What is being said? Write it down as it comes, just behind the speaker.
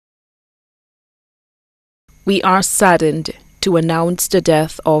We are saddened to announce the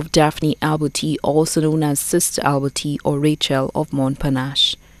death of Daphne Albertie, also known as Sister Albertie or Rachel of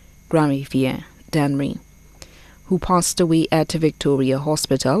Montparnasse, Gramivier, Dennery, who passed away at Victoria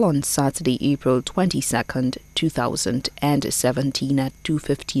Hospital on Saturday, April 22nd, 2017 at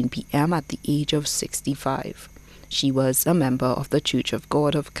 2:15 p.m. at the age of 65. She was a member of the Church of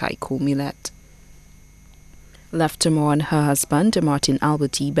God of Caïco-Millet. Left to mourn her husband, Martin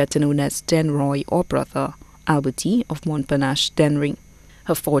Albertie, better known as Denroy or brother Albertie of Montparnasse, Dennery.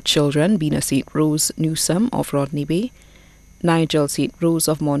 Her 4 children, Bina St. Rose Newsom of Rodney Bay, Nigel St. Rose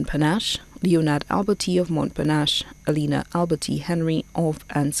of Montparnasse, Leonard Albertie of Montparnasse, Alina Albertie Henry of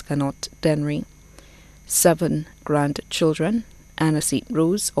Anscanot, Dennery. 7 grandchildren, Anna St.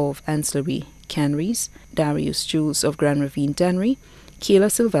 Rose of Anslery, Kenrys, Darius Jules of Grand Ravine, Dennery,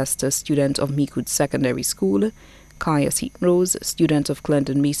 Kayla Sylvester, student of Meekwood Secondary School, Kaya St. Rose, student of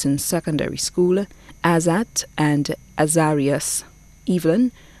Clinton Mason Secondary School, Azat and Azarias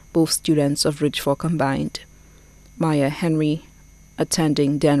Evelyn, both students of Ridgeford Combined. Maya Henry,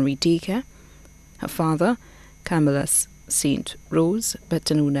 attending Dennery Daycare. Her father, Camillus St. Rose,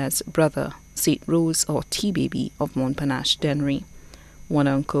 better known as Brother St. Rose or T-Baby of Montparnasse, Dennery. 1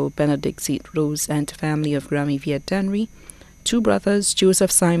 uncle, Benedict St. Rose and family of Gramivier, Dennery. 2 brothers,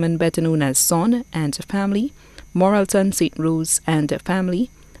 Joseph Simon, better known as Son and family, Moralton St. Rose and family,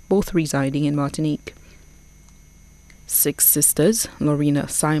 both residing in Martinique. 6 sisters, Lorena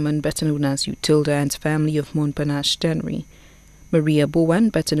Simon, better known as Utilda and family of Montparnasse, Dennery. Maria Bowen,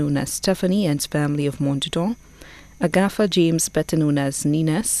 better known as Stephanie and family of Montdudon. Agatha James, better known as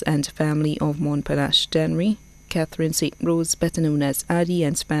Nines and family of Montparnasse, Dennery. Catherine St. Rose, better known as Addie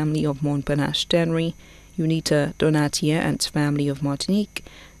and family of Montparnasse, Dennery. Unita Donatia and family of Martinique.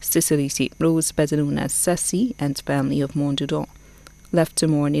 Cicely St. Rose, better known as Ceci and family of Montdudon. Left to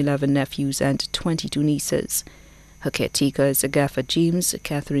mourn 11 nephews and 22 nieces. Her caretakers Agatha James,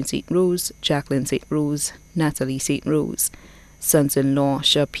 Catherine St. Rose, Jacqueline St. Rose, Natalie St. Rose. Sons-in-law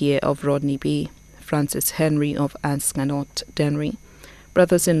Charpierre of Rodney Bay, Francis Henry of Anscanot, Dennery.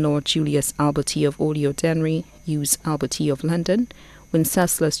 Brothers-in-law Julius Albertie of Olio, Dennery, Hughes Albertie of London,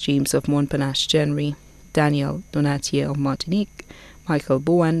 Wenceslas James of Montparnasse, Dennery, Daniel Donatier of Martinique, Michael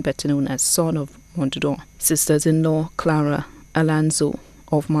Bowen, better known as Son of Montdudon. Sisters-in-law Clara Alonso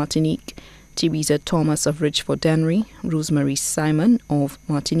of Martinique, Teresa Thomas of Ridgeford, Dennery, Rosemary Simon of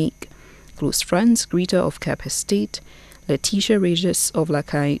Martinique. Close friends, Greta of Cap Estate, Letitia Regis of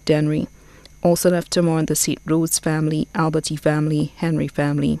Lacaille, Dennery. Also left to mourn the St. Rose family, Albertie family, Henry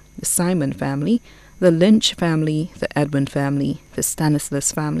family, the Simon family, the Lynch family, the Edmund family, the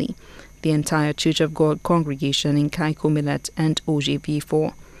Stanislas family, the entire Church of God congregation in Caïco-Millet and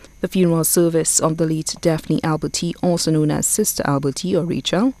Auger-Vieux-Fort. The funeral service of the late Daphne Albertie, also known as Sister Albertie or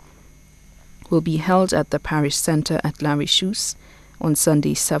Rachel, will be held at the Parish Centre at La Richousse on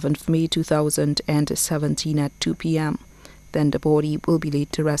Sunday, 7th May 2017 at 2 p.m. Then the body will be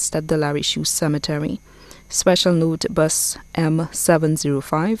laid to rest at the La Richousse Cemetery. Special note, bus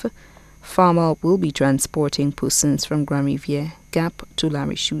M705, Farmer will be transporting persons from Gramivier Gap to La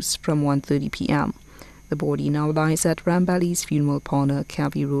Richousse from 1:30 p.m. The body now lies at Rambally's Funeral Parlour,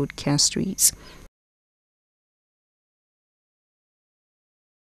 Calvi Road, Castries.